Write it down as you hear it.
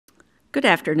Good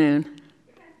afternoon.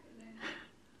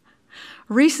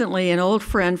 Recently, an old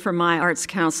friend from my Arts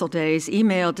Council days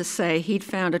emailed to say he'd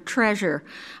found a treasure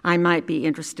I might be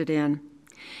interested in.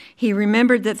 He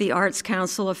remembered that the Arts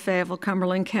Council of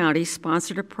Fayetteville-Cumberland County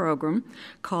sponsored a program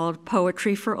called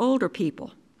Poetry for Older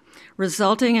People,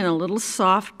 resulting in a little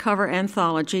soft cover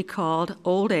anthology called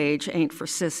Old Age Ain't for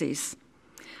Sissies.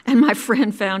 And my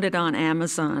friend found it on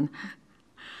Amazon.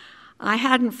 I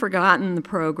hadn't forgotten the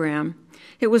program.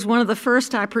 It was one of the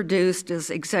first I produced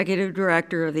as executive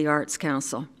director of the Arts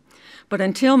Council. But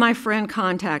until my friend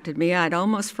contacted me, I'd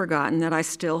almost forgotten that I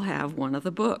still have one of the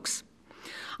books.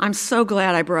 I'm so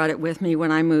glad I brought it with me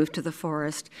when I moved to the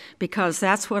forest, because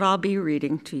that's what I'll be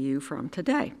reading to you from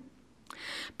today.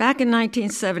 Back in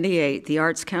 1978, the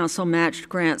Arts Council matched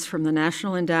grants from the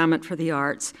National Endowment for the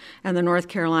Arts and the North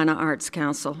Carolina Arts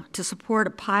Council to support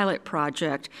a pilot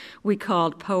project we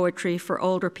called Poetry for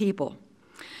Older People.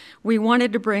 We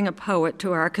wanted to bring a poet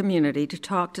to our community to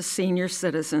talk to senior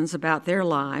citizens about their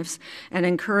lives and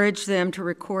encourage them to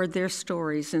record their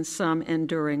stories in some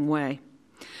enduring way.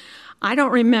 I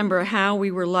don't remember how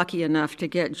we were lucky enough to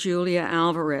get Julia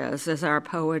Alvarez as our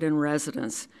poet in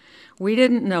residence. We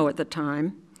didn't know at the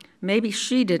time, maybe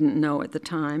she didn't know at the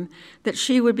time, that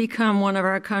she would become one of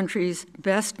our country's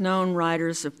best-known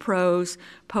writers of prose,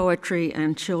 poetry,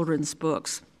 and children's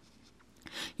books.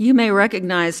 You may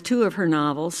recognize two of her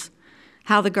novels,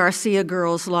 How the Garcia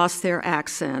Girls Lost Their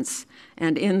Accents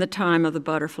and In the Time of the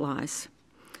Butterflies.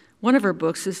 One of her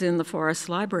books is in the Forest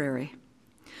Library.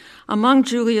 Among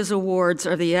Julia's awards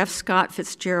are the F. Scott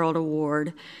Fitzgerald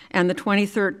Award and the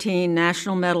 2013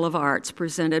 National Medal of Arts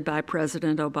presented by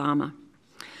President Obama.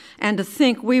 And to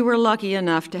think we were lucky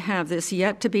enough to have this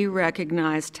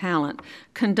yet-to-be-recognized talent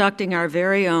conducting our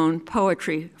very own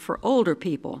Poetry for Older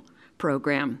People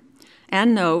program.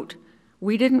 And note,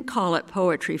 we didn't call it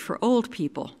Poetry for Old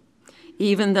People,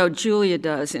 even though Julia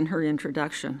does in her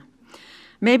introduction.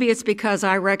 Maybe it's because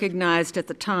I recognized at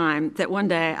the time that one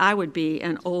day I would be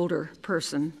an older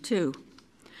person, too.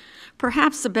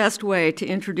 Perhaps the best way to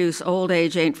introduce Old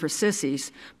Age Ain't for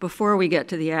Sissies before we get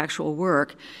to the actual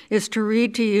work is to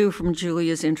read to you from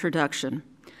Julia's introduction.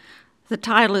 The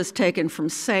title is taken from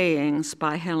Sayings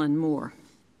by Helen Moore.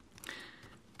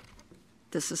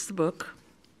 This is the book.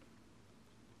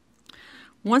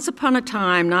 Once upon a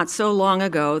time, not so long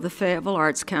ago, the Fayetteville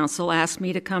Arts Council asked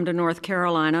me to come to North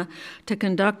Carolina to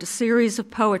conduct a series of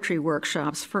poetry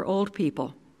workshops for old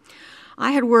people.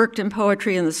 I had worked in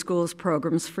poetry in the school's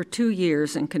programs for 2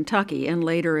 years in Kentucky and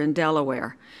later in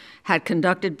Delaware, had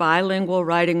conducted bilingual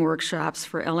writing workshops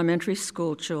for elementary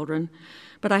school children,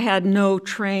 but I had no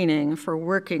training for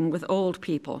working with old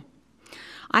people.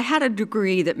 I had a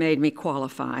degree that made me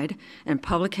qualified and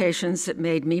publications that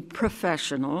made me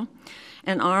professional,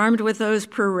 and armed with those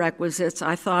prerequisites,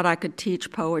 I thought I could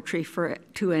teach poetry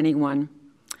to anyone,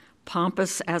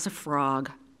 pompous as a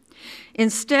frog.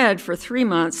 Instead, for 3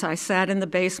 months, I sat in the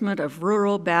basement of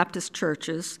rural Baptist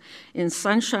churches, in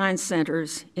sunshine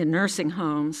centers, in nursing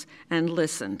homes, and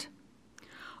listened.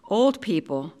 Old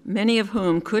people, many of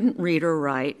whom couldn't read or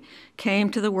write,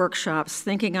 came to the workshops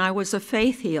thinking I was a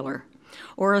faith healer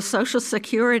or a Social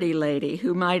Security lady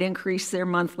who might increase their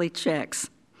monthly checks.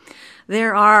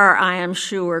 There are, I am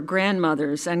sure,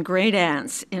 grandmothers and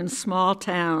great-aunts in small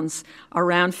towns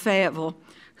around Fayetteville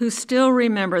who still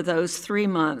remember those 3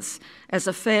 months as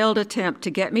a failed attempt to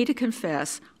get me to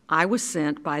confess I was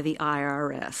sent by the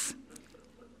IRS.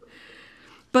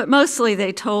 But mostly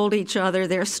they told each other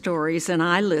their stories, and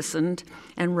I listened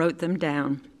and wrote them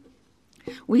down.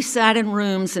 We sat in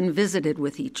rooms and visited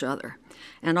with each other.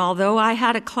 And although I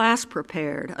had a class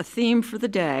prepared, a theme for the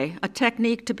day, a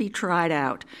technique to be tried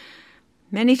out,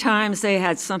 many times they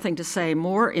had something to say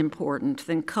more important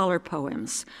than color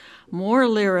poems, more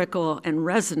lyrical and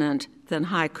resonant than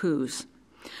haikus.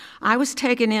 I was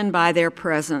taken in by their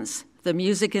presence, the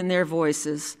music in their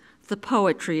voices, the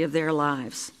poetry of their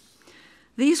lives.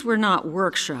 These were not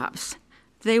workshops.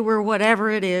 They were whatever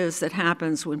it is that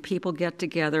happens when people get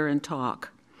together and talk.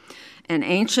 An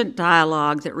ancient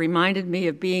dialogue that reminded me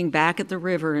of being back at the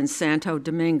river in Santo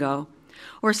Domingo,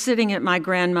 or sitting at my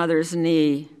grandmother's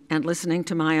knee and listening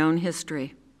to my own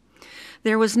history.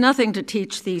 There was nothing to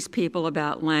teach these people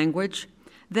about language.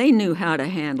 They knew how to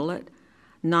handle it,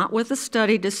 not with the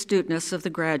studied astuteness of the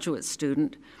graduate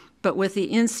student, but with the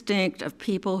instinct of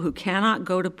people who cannot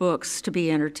go to books to be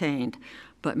entertained,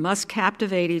 but must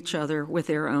captivate each other with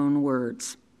their own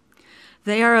words.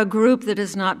 They are a group that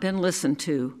has not been listened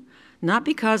to, not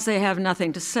because they have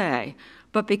nothing to say,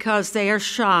 but because they are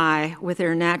shy with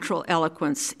their natural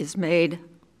eloquence is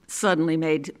suddenly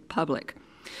made public.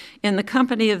 In the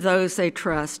company of those they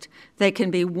trust, they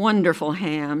can be wonderful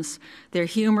hams, their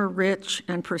humor rich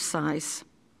and precise.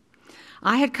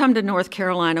 I had come to North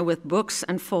Carolina with books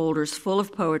and folders full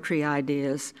of poetry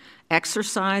ideas,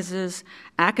 exercises,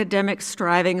 academic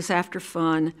strivings after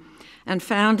fun, and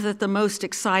found that the most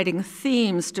exciting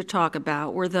themes to talk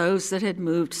about were those that had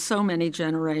moved so many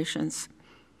generations.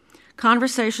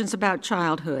 Conversations about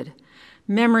childhood,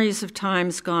 memories of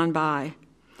times gone by,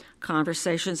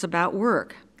 conversations about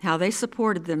work, how they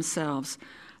supported themselves,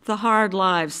 the hard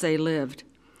lives they lived,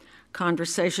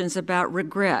 conversations about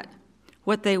regret,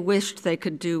 what they wished they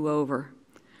could do over,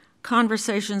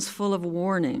 conversations full of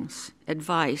warnings,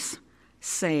 advice,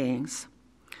 sayings.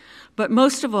 But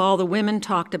most of all, the women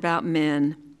talked about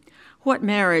men, what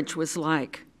marriage was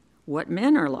like, what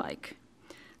men are like.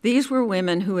 These were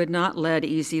women who had not led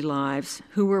easy lives,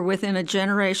 who were within a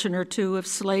generation or two of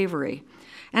slavery,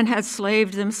 and had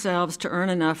slaved themselves to earn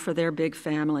enough for their big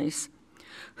families,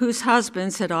 whose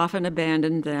husbands had often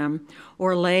abandoned them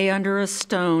or lay under a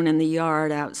stone in the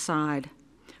yard outside,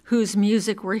 whose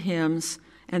music were hymns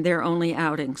and their only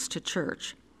outings to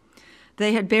church.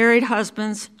 They had buried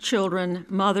husbands, children,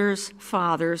 mothers,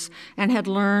 fathers, and had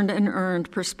learned and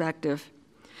earned perspective.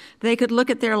 They could look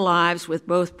at their lives with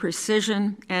both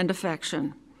precision and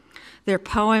affection. Their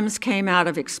poems came out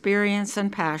of experience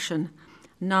and passion,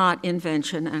 not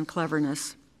invention and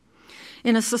cleverness.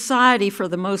 In a society, for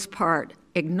the most part,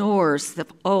 ignores the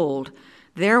old,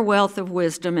 their wealth of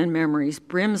wisdom and memories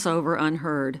brims over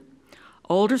unheard.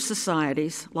 Older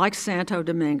societies, like Santo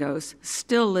Domingo's,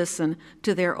 still listen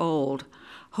to their old,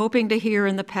 hoping to hear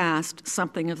in the past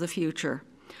something of the future,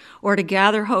 or to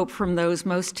gather hope from those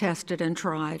most tested and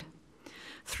tried.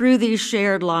 Through these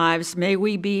shared lives, may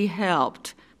we be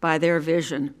helped by their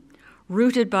vision,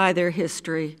 rooted by their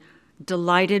history,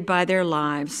 delighted by their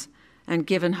lives, and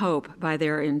given hope by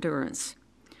their endurance.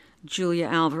 Julia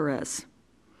Alvarez.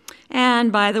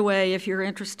 And by the way, if you're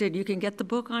interested, you can get the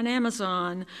book on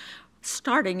Amazon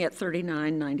starting at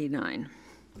 $39.99.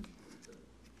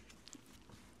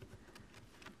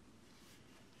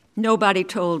 Nobody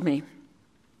told me.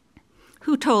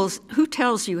 Who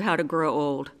tells you how to grow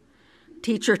old?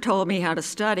 Teacher told me how to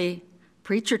study.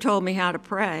 Preacher told me how to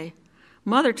pray.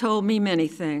 Mother told me many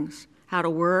things, how to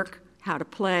work, how to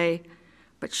play,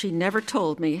 but she never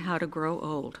told me how to grow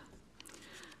old.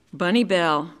 Bunny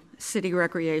Bell, City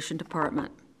Recreation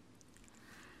Department.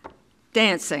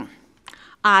 Dancing.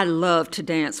 I loved to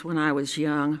dance when I was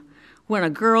young. When a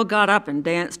girl got up and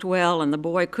danced well and the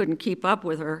boy couldn't keep up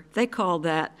with her, they called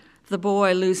that the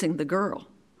boy losing the girl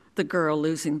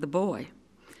losing the boy.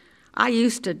 I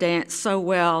used to dance so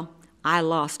well, I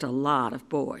lost a lot of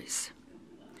boys.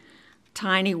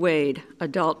 Tiny Wade,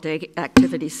 Adult Day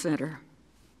Activity Center.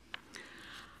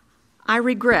 I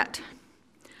regret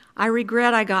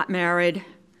I got married.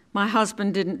 My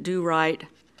husband didn't do right.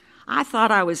 I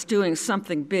thought I was doing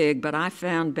something big, but I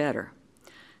found better.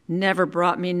 Never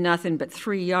brought me nothing but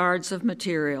 3 yards of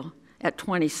material at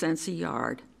 20 cents a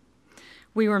yard.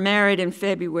 We were married in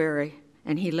February,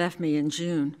 and he left me in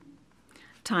June.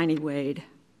 Tiny Wade.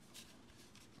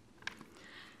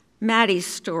 Maddie's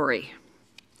story.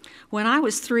 When I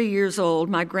was 3 years old,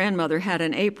 my grandmother had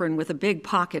an apron with a big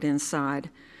pocket inside.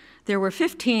 There were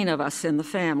 15 of us in the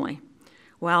family.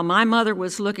 While my mother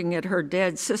was looking at her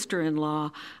dead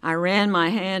sister-in-law, I ran my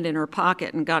hand in her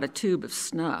pocket and got a tube of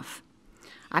snuff.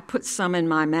 I put some in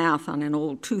my mouth on an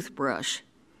old toothbrush.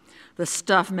 The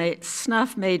snuff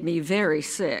made me very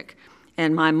sick,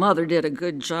 and my mother did a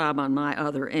good job on my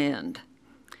other end.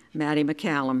 Maddie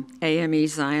McCallum, AME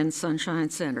Zion Sunshine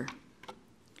Center.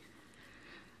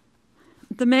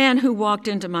 The man who walked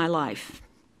into my life.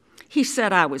 He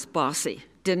said I was bossy,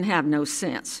 didn't have no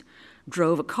sense,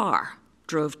 drove a car,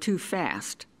 drove too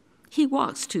fast. He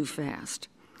walks too fast.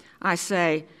 I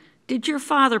say, "Did your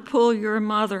father pull your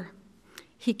mother?"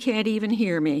 He can't even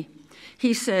hear me.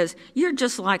 He says, "You're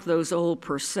just like those old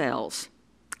Purcells."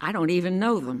 I don't even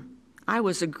know them. I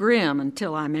was a grim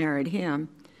until I married him.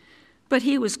 But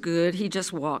he was good. He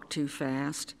just walked too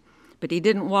fast. But he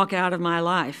didn't walk out of my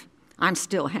life. I'm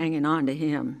still hanging on to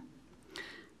him.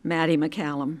 Maddie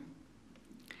McCallum.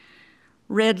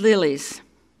 Red lilies.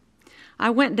 I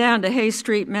went down to Hay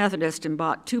Street Methodist and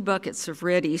bought 2 buckets of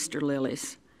red Easter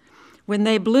lilies. When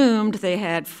they bloomed, they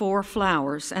had 4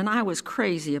 flowers, and I was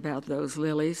crazy about those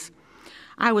lilies.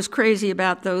 I was crazy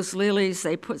about those lilies.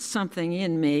 They put something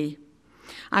in me.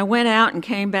 I went out and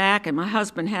came back, and my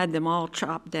husband had them all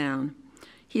chopped down.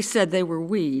 He said they were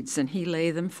weeds, and he lay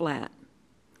them flat.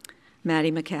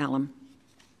 Maddie McCallum.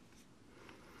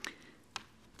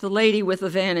 The lady with the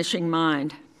vanishing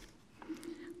mind.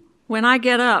 When I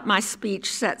get up, my speech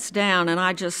sets down, and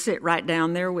I just sit right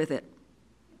down there with it.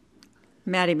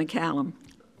 Maddie McCallum.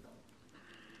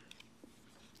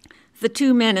 The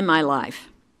two men in my life.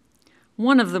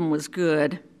 One of them was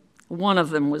good, one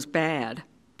of them was bad,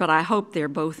 but I hope they're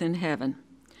both in heaven.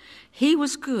 He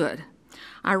was good.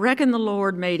 I reckon the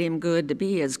Lord made him good to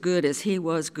be as good as he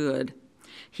was good.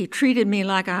 He treated me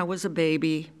like I was a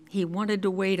baby. He wanted to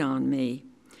wait on me.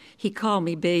 He called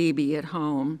me baby at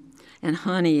home and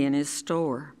honey in his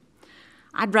store.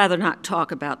 I'd rather not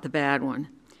talk about the bad one.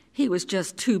 He was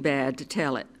just too bad to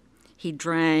tell it. He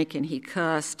drank and he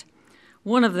cussed.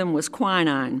 One of them was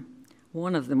quinine.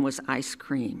 One of them was ice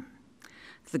cream.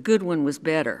 The good one was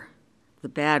better. The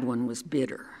bad one was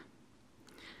bitter.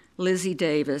 Lizzie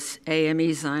Davis,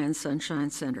 AME Zion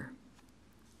Sunshine Center.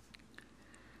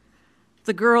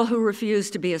 The girl who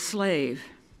refused to be a slave.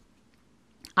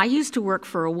 I used to work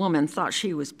for a woman, thought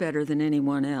she was better than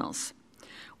anyone else.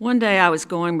 One day I was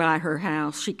going by her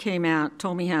house. She came out,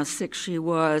 told me how sick she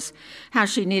was, how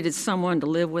she needed someone to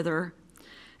live with her.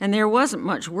 And there wasn't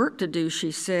much work to do,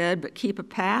 she said, but keep a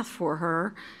path for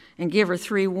her and give her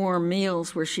 3 warm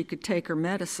meals where she could take her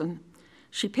medicine.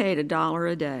 She paid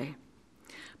 $1 a day.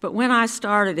 But when I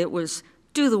started, it was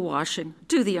do the washing,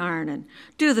 do the ironing,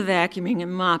 do the vacuuming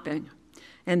and mopping.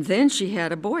 And then she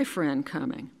had a boyfriend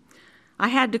coming. I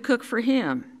had to cook for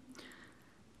him.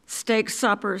 Steak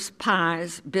suppers,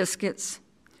 pies, biscuits.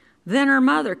 Then her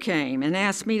mother came and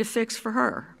asked me to fix for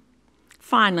her.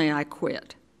 Finally, I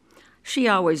quit. She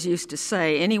always used to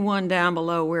say anyone down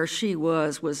below where she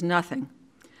was nothing.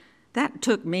 That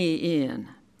took me in.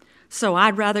 So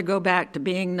I'd rather go back to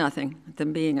being nothing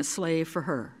than being a slave for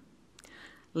her.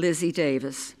 Lizzie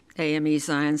Davis, AME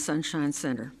Zion Sunshine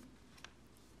Center.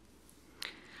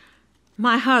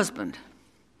 My husband.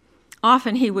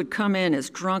 Often he would come in as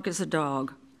drunk as a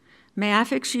dog. May I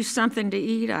fix you something to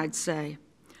eat? I'd say.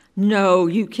 No,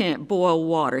 you can't boil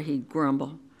water, he'd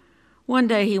grumble. One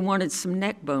day he wanted some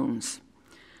neck bones.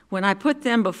 When I put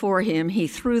them before him, he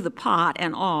threw the pot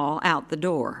and all out the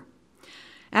door.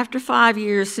 After 5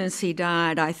 years since he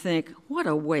died, I think, what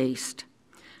a waste.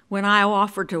 When I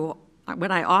offered to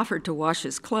wash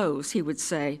his clothes, he would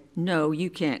say, no, you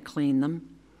can't clean them.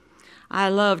 I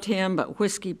loved him, but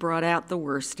whiskey brought out the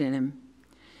worst in him.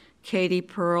 Katie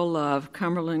Pearl Love,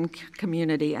 Cumberland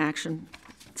Community Action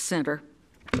Center.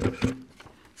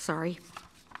 Sorry.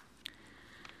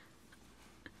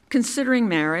 Considering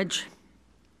marriage,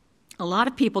 a lot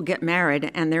of people get married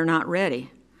and they're not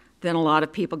ready. Then a lot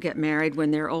of people get married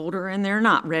when they're older and they're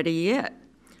not ready yet.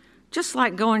 Just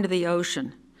like going to the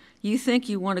ocean. You think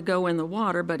you want to go in the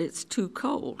water, but it's too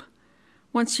cold.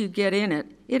 Once you get in it,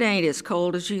 it ain't as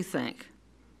cold as you think.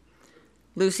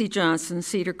 Lucy Johnson,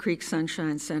 Cedar Creek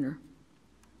Sunshine Center.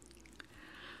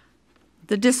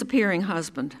 The disappearing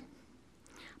husband.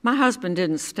 My husband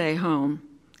didn't stay home.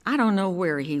 I don't know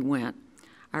where he went.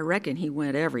 I reckon he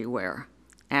went everywhere.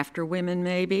 After women,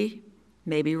 maybe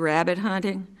rabbit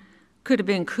hunting. Could have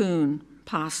been coon,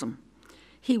 possum.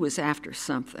 He was after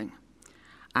something.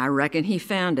 I reckon he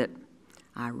found it.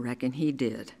 I reckon he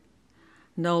did.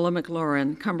 Nola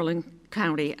McLaurin, Cumberland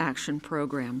County Action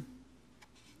Program.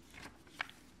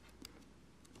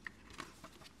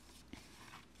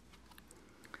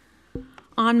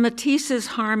 On Matisse's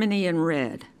Harmony in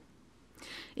Red.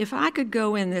 If I could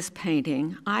go in this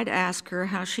painting, I'd ask her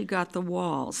how she got the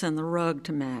walls and the rug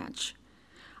to match.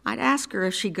 I'd ask her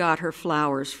if she got her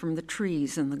flowers from the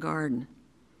trees in the garden.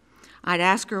 I'd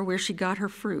ask her where she got her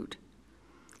fruit,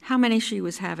 how many she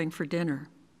was having for dinner.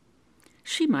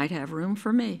 She might have room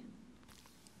for me.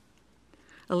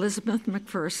 Elizabeth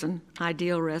McPherson,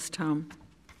 Ideal Rest Home.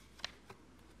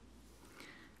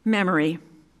 Memory.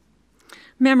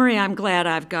 Memory, I'm glad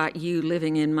I've got you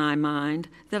living in my mind,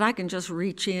 that I can just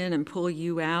reach in and pull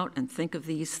you out and think of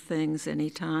these things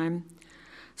anytime.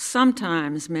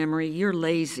 Sometimes, memory, you're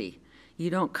lazy.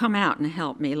 You don't come out and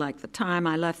help me, like the time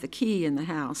I left the key in the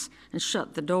house and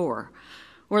shut the door,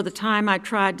 or the time I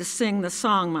tried to sing the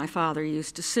song my father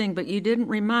used to sing, but you didn't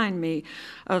remind me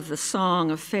of the song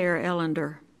of Fair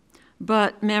Ellender.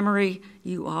 But, memory,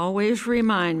 you always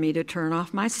remind me to turn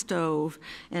off my stove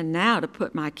and now to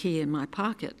put my key in my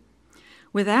pocket.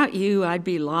 Without you, I'd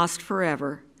be lost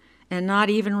forever and not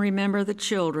even remember the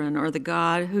children or the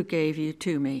God who gave you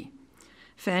to me.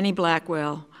 Fannie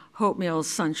Blackwell, Hope Mills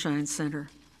Sunshine Center.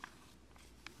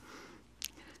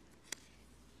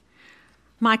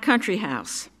 My country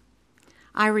house.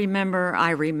 I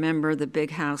remember the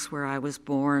big house where I was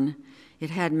born. It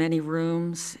had many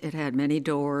rooms, it had many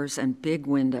doors and big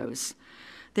windows.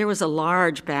 There was a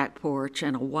large back porch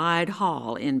and a wide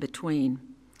hall in between.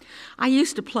 I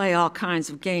used to play all kinds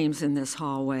of games in this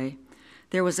hallway.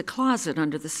 There was a closet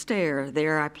under the stair.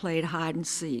 There I played hide and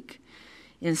seek.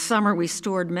 In summer, we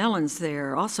stored melons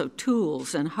there, also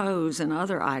tools and hose and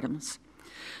other items.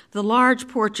 The large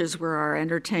porches were our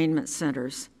entertainment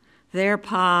centers. There,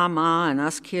 Pa, Ma, and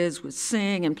us kids would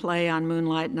sing and play on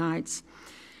moonlight nights.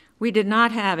 We did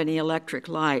not have any electric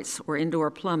lights or indoor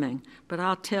plumbing, but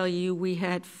I'll tell you, we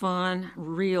had fun,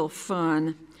 real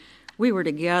fun. We were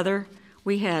together.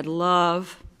 We had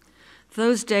love.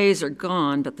 Those days are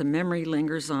gone, but the memory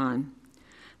lingers on.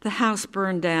 The house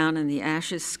burned down and the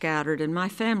ashes scattered, and my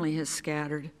family has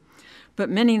scattered. But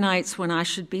many nights when I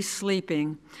should be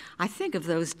sleeping, I think of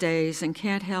those days and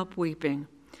can't help weeping.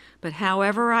 But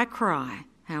however I cry,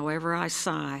 however I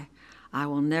sigh, I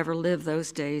will never live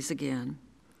those days again.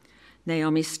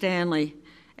 Naomi Stanley,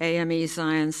 AME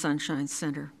Zion Sunshine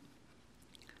Center.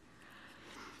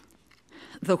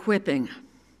 The whipping.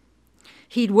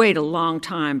 He'd wait a long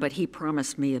time, but he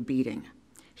promised me a beating.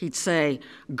 He'd say,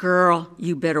 "Girl,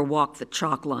 you better walk the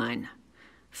chalk line."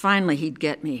 Finally, he'd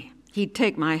get me. He'd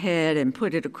take my head and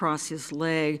put it across his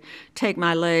leg, take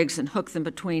my legs and hook them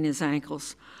between his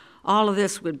ankles. All of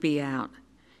this would be out.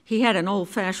 He had an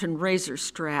old-fashioned razor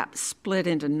strap split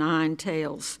into 9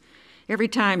 tails. Every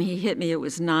time he hit me, it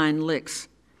was 9 licks.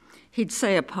 He'd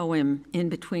say a poem in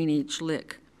between each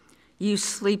lick. "You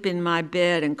sleep in my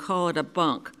bed and call it a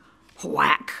bunk.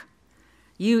 Whack.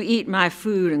 You eat my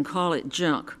food and call it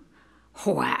junk.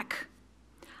 Whack."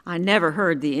 I never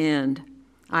heard the end.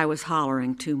 I was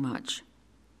hollering too much.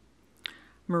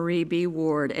 Marie B.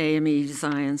 Ward, AME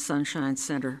Zion Sunshine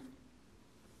Center.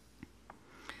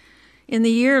 In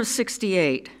the year of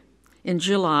 '68, in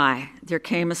July, there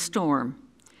came a storm.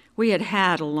 We had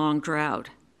had a long drought.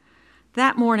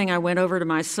 That morning, I went over to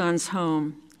my son's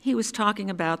home. He was talking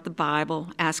about the Bible,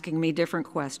 asking me different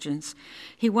questions.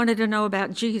 He wanted to know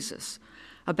about Jesus,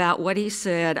 about what he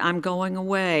said, "I'm going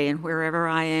away, and wherever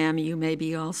I am, you may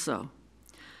be also."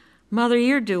 "Mother,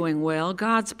 you're doing well.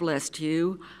 God's blessed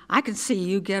you. I can see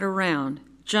you get around,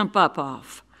 jump up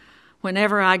off.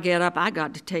 Whenever I get up, I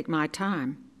got to take my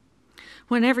time."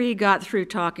 Whenever he got through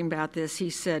talking about this, he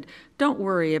said, "Don't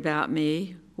worry about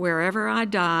me. Wherever I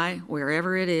die,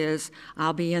 wherever it is,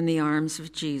 I'll be in the arms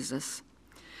of Jesus."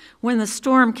 When the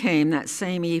storm came that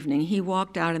same evening, he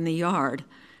walked out in the yard,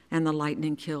 and the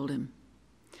lightning killed him.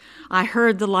 I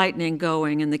heard the lightning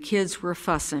going, and the kids were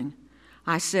fussing.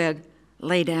 I said,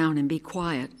 "Lay down and be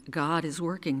quiet. God is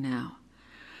working now."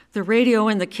 The radio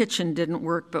in the kitchen didn't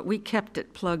work, but we kept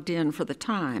it plugged in for the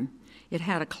time. It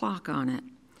had a clock on it.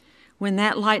 When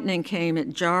that lightning came,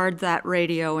 it jarred that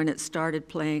radio, and it started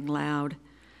playing loud.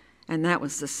 And that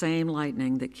was the same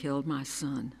lightning that killed my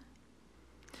son.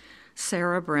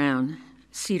 Sarah Brown,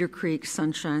 Cedar Creek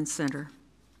Sunshine Center.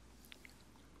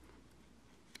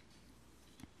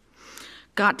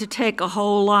 Got to take a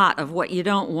whole lot of what you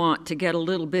don't want to get a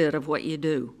little bit of what you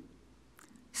do.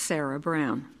 Sarah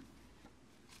Brown.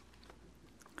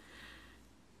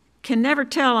 Can never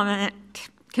tell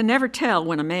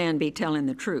when a man be telling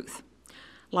the truth,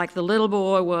 like the little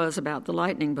boy was about the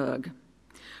lightning bug.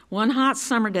 One hot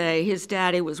summer day, his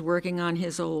daddy was working on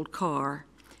his old car.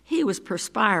 He was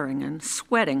perspiring and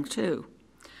sweating, too.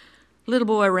 Little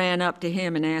boy ran up to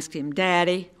him and asked him,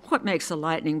 "Daddy, what makes a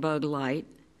lightning bug light?"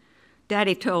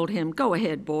 Daddy told him, "Go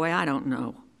ahead, boy, I don't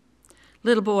know."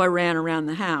 Little boy ran around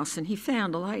the house, and he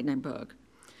found a lightning bug.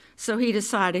 So he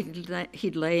decided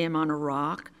he'd lay him on a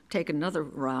rock, take another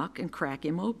rock, and crack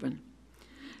him open.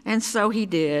 And so he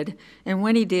did, and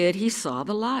when he did, he saw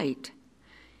the light.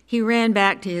 He ran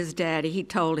back to his daddy. He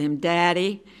told him,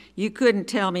 "Daddy, you couldn't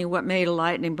tell me what made a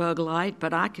lightning bug light,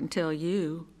 but I can tell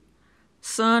you."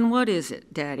 "Son, what is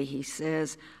it, Daddy?" he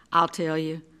says. "I'll tell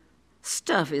you.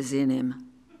 Stuff is in him."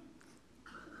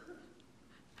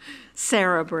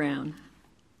 Sarah Brown.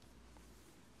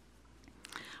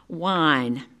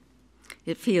 Wine.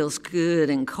 It feels good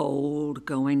and cold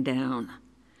going down.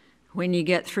 When you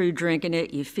get through drinking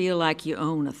it, you feel like you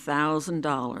own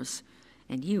 $1,000,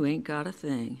 and you ain't got a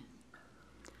thing.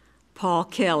 Paul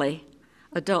Kelly,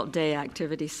 Adult Day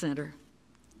Activity Center.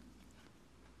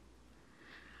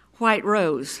 White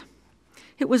rose.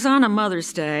 It was on a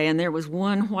Mother's Day, and there was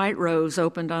one white rose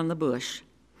opened on the bush.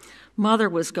 Mother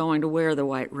was going to wear the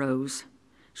white rose.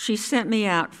 She sent me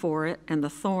out for it, and the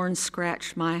thorns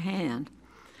scratched my hand.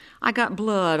 I got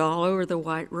blood all over the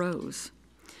white rose.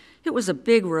 It was a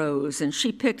big rose, and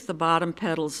she picked the bottom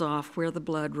petals off where the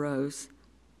blood was,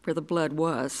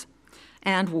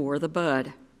 and wore the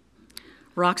bud.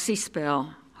 Roxy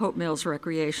Spell, Hope Mills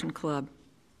Recreation Club.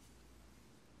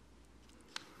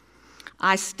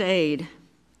 I stayed.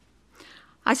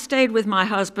 I stayed with my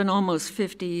husband almost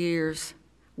 50 years.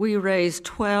 We raised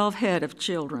 12 head of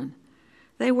children.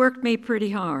 They worked me pretty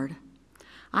hard.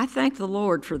 I thank the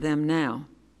Lord for them now.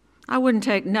 I wouldn't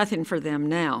take nothing for them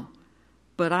now,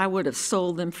 but I would have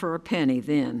sold them for a penny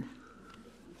then.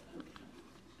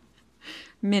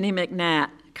 Minnie McNatt,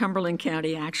 Cumberland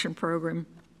County Action Program.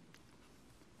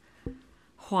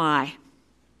 Why?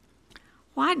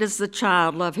 Why does the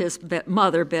child love his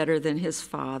mother better than his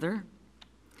father?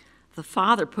 The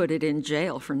father put it in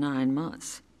jail for 9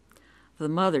 months. The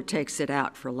mother takes it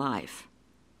out for life.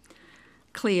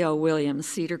 Cleo Williams,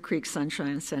 Cedar Creek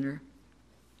Sunshine Center.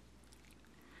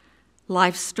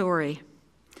 Life story.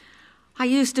 I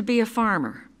used to be a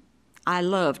farmer. I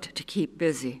loved to keep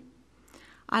busy.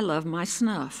 I love my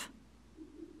snuff.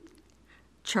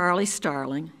 Charlie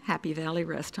Starling, Happy Valley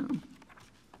Rest Home.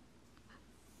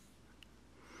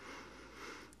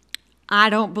 I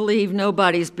don't believe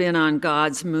nobody's been on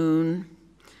God's moon.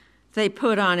 They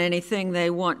put on anything they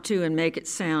want to and make it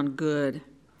sound good.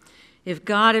 If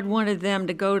God had wanted them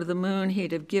to go to the moon,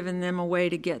 he'd have given them a way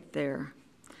to get there.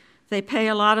 They pay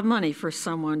a lot of money for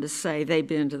someone to say they've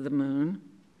been to the moon.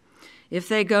 If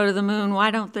they go to the moon,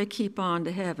 why don't they keep on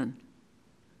to heaven?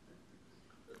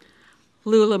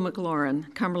 Lula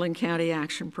McLaurin, Cumberland County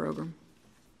Action Program.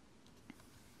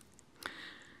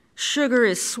 Sugar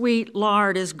is sweet,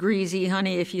 lard is greasy,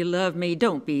 honey, if you love me,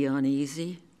 don't be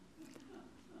uneasy.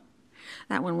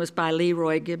 That one was by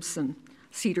Leroy Gibson,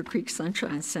 Cedar Creek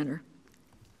Sunshine Center.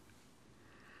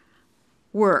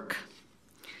 Work.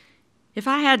 If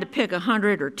I had to pick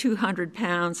 100 or 200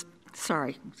 pounds,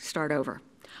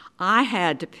 I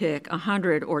had to pick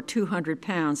 100 or 200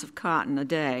 pounds of cotton a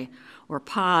day, or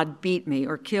Pod beat me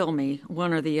or kill me,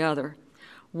 one or the other.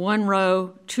 1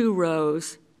 row, 2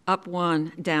 rows, up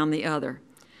one, down the other.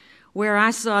 Where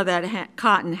I saw that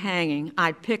cotton hanging,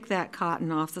 I'd pick that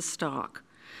cotton off the stalk.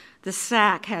 The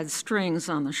sack had strings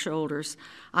on the shoulders.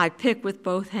 I'd pick with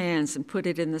both hands and put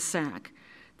it in the sack.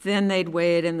 Then they'd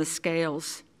weigh it in the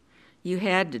scales. You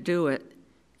had to do it.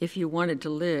 If you wanted to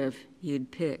live,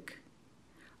 you'd pick.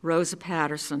 Rosa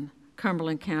Patterson,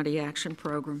 Cumberland County Action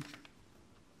Program.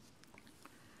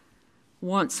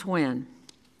 Once when.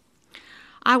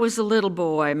 I was a little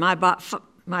boy.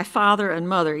 My father and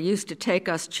mother used to take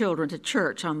us children to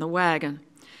church on the wagon.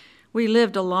 We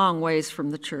lived a long ways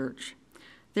from the church.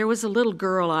 There was a little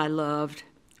girl I loved.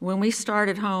 When we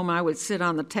started home, I would sit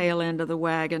on the tail end of the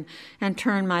wagon and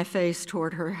turn my face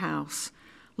toward her house,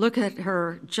 look at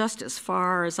her just as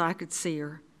far as I could see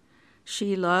her.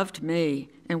 She loved me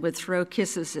and would throw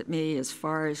kisses at me as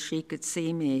far as she could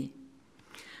see me.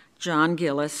 John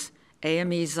Gillis,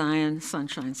 AME Zion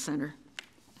Sunshine Center.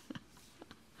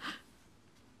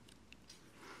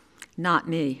 Not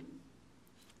me.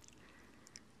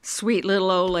 Sweet little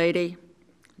old lady,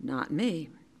 not me.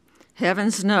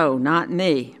 Heavens, no, not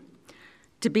me.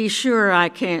 To be sure, I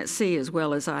can't see as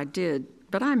well as I did,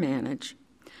 but I manage.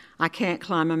 I can't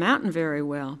climb a mountain very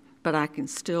well, but I can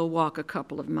still walk a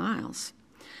couple of miles.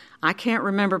 I can't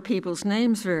remember people's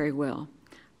names very well,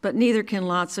 but neither can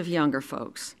lots of younger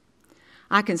folks.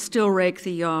 I can still rake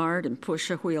the yard and push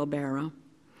a wheelbarrow.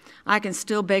 I can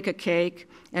still bake a cake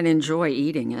and enjoy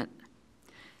eating it.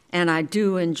 And I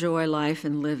do enjoy life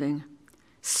and living.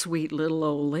 Sweet little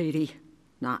old lady,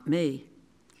 not me.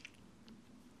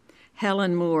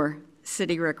 Helen Moore,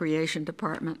 City Recreation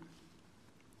Department.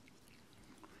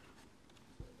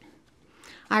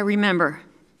 I remember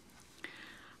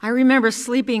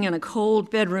sleeping in a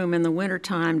cold bedroom in the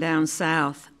wintertime down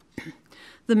south.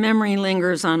 The memory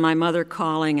lingers on my mother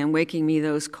calling and waking me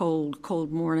those cold,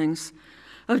 cold mornings,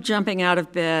 of jumping out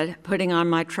of bed, putting on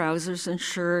my trousers and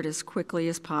shirt as quickly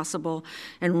as possible,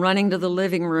 and running to the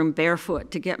living room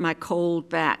barefoot to get my cold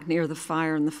back near the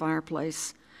fire in the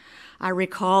fireplace. I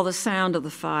recall the sound of the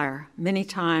fire, many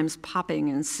times popping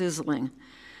and sizzling,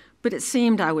 but it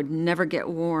seemed I would never get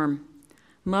warm.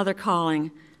 Mother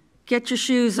calling, "Get your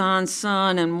shoes on,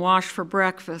 son, and wash for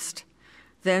breakfast."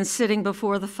 Then sitting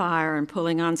before the fire and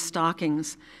pulling on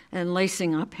stockings and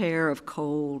lacing a pair of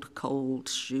cold, cold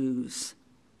shoes.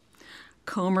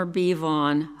 Comer B.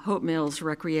 Vaughn, Hope Mills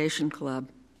Recreation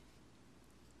Club.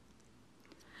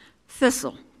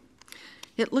 Thistle.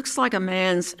 It looks like a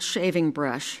man's shaving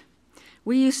brush.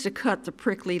 We used to cut the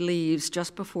prickly leaves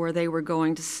just before they were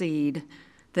going to seed,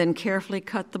 then carefully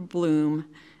cut the bloom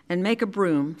and make a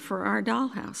broom for our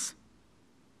dollhouse.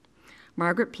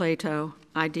 Margaret Plato,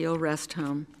 Ideal Rest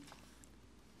Home.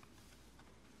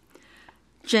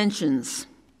 Gentians.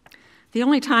 The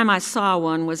only time I saw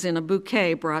one was in a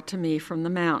bouquet brought to me from the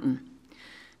mountain.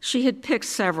 She had picked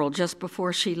several just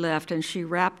before she left, and she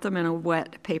wrapped them in a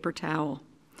wet paper towel.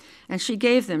 and she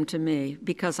gave them to me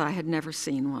because I had never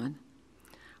seen one.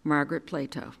 Margaret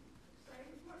Plato.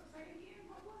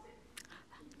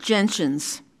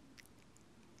 Gentians.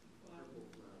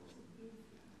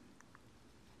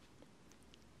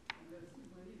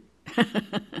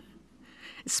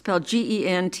 It's spelled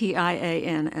Gentians,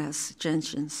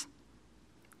 gentians.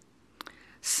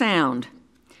 Sound.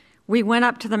 We went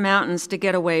up to the mountains to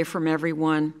get away from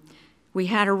everyone. We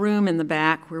had a room in the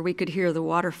back where we could hear the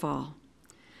waterfall.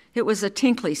 It was a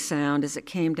tinkly sound as it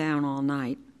came down all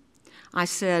night. I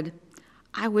said,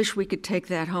 I wish we could take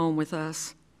that home with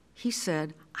us. He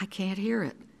said, I can't hear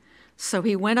it. So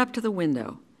he went up to the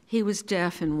window. He was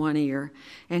deaf in one ear,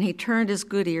 and he turned his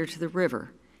good ear to the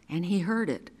river, and he heard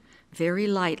it, very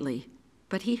lightly,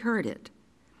 but he heard it.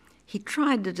 He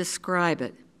tried to describe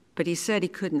it, but he said he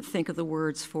couldn't think of the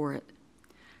words for it.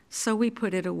 So we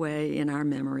put it away in our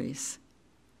memories.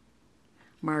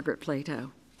 Margaret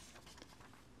Plato.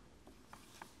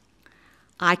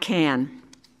 I can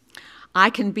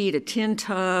beat a tin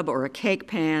tub or a cake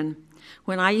pan.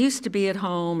 When I used to be at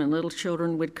home and little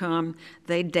children would come,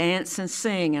 they'd dance and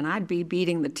sing, and I'd be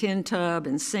beating the tin tub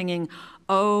and singing,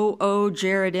 "Oh, oh,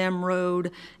 Jared M.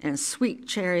 Road, and sweet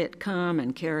chariot come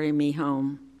and carry me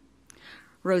home."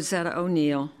 Rosetta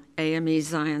O'Neill, AME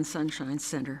Zion Sunshine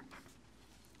Center.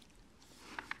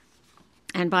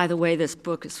 And by the way, this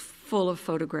book is full of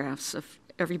photographs of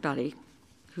everybody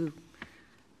who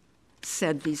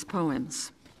said these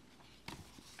poems.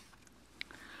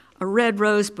 A red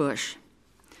rose bush.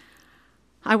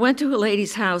 I went to a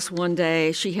lady's house one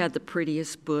day. She had the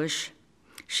prettiest bush.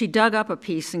 She dug up a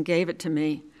piece and gave it to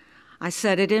me. I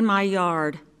set it in my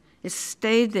yard. It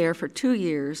stayed there for 2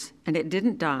 years, and it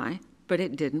didn't die, but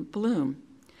it didn't bloom.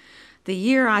 The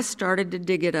year I started to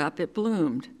dig it up, it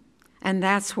bloomed, and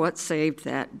that's what saved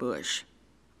that bush.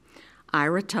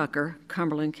 Ira Tucker,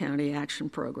 Cumberland County Action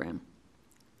Program.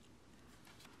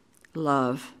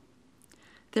 Love.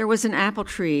 There was an apple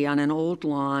tree on an old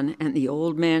lawn, and the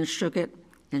old man shook it,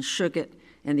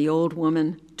 and the old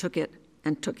woman took it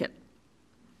and took it.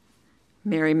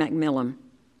 Mary McMillan,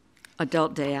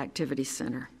 Adult Day Activity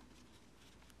Center.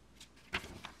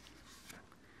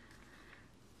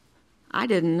 I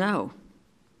didn't know.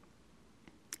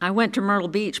 I went to Myrtle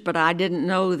Beach, but I didn't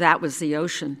know that was the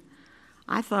ocean.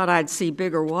 I thought I'd see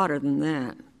bigger water than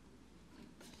that.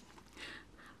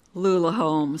 Lula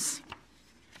Holmes,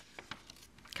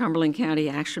 Cumberland County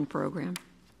Action Program.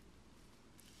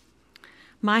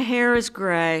 My hair is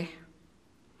gray.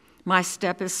 My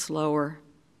step is slower.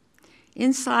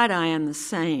 Inside I am the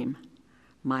same.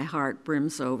 My heart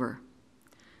brims over.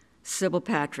 Sybil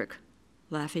Patrick,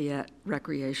 Lafayette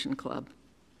Recreation Club.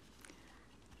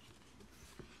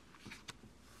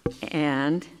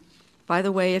 And, by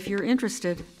the way, if you're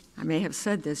interested, I may have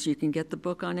said this, you can get the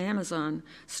book on Amazon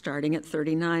starting at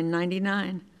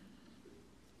 $39.99.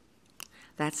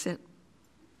 That's it.